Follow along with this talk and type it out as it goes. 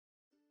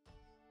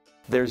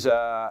There's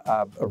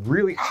a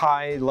really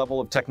high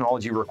level of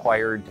technology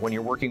required when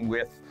you're working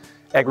with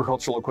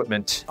agricultural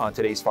equipment on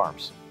today's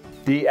farms.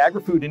 The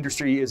agri-food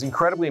industry is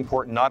incredibly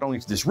important not only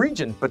to this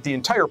region, but the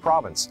entire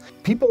province.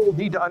 People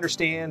need to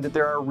understand that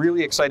there are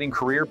really exciting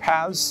career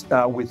paths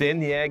within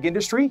the ag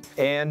industry,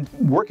 and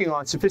working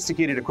on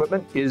sophisticated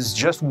equipment is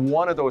just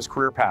one of those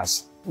career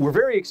paths. We're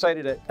very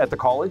excited at the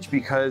college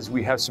because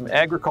we have some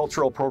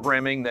agricultural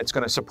programming that's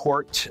going to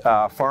support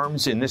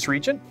farms in this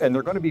region, and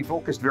they're going to be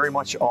focused very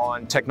much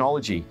on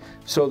technology.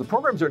 So the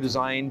programs are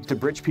designed to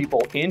bridge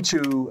people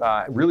into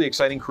really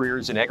exciting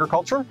careers in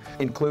agriculture,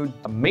 include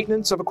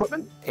maintenance of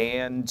equipment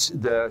and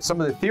some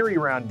of the theory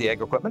around the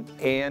ag equipment,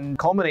 and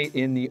culminate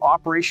in the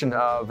operation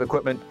of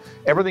equipment,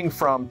 everything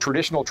from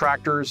traditional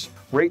tractors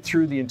right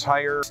through the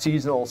entire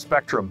seasonal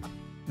spectrum.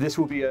 This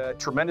will be a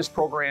tremendous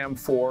program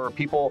for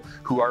people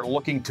who are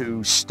looking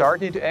to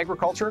start into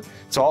agriculture.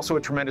 It's also a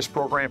tremendous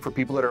program for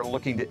people that are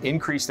looking to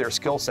increase their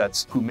skill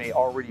sets who may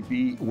already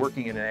be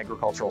working in an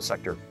agricultural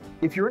sector.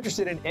 If you're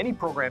interested in any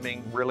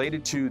programming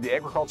related to the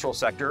agricultural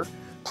sector,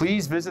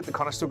 please visit the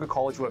Conestoga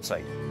College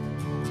website.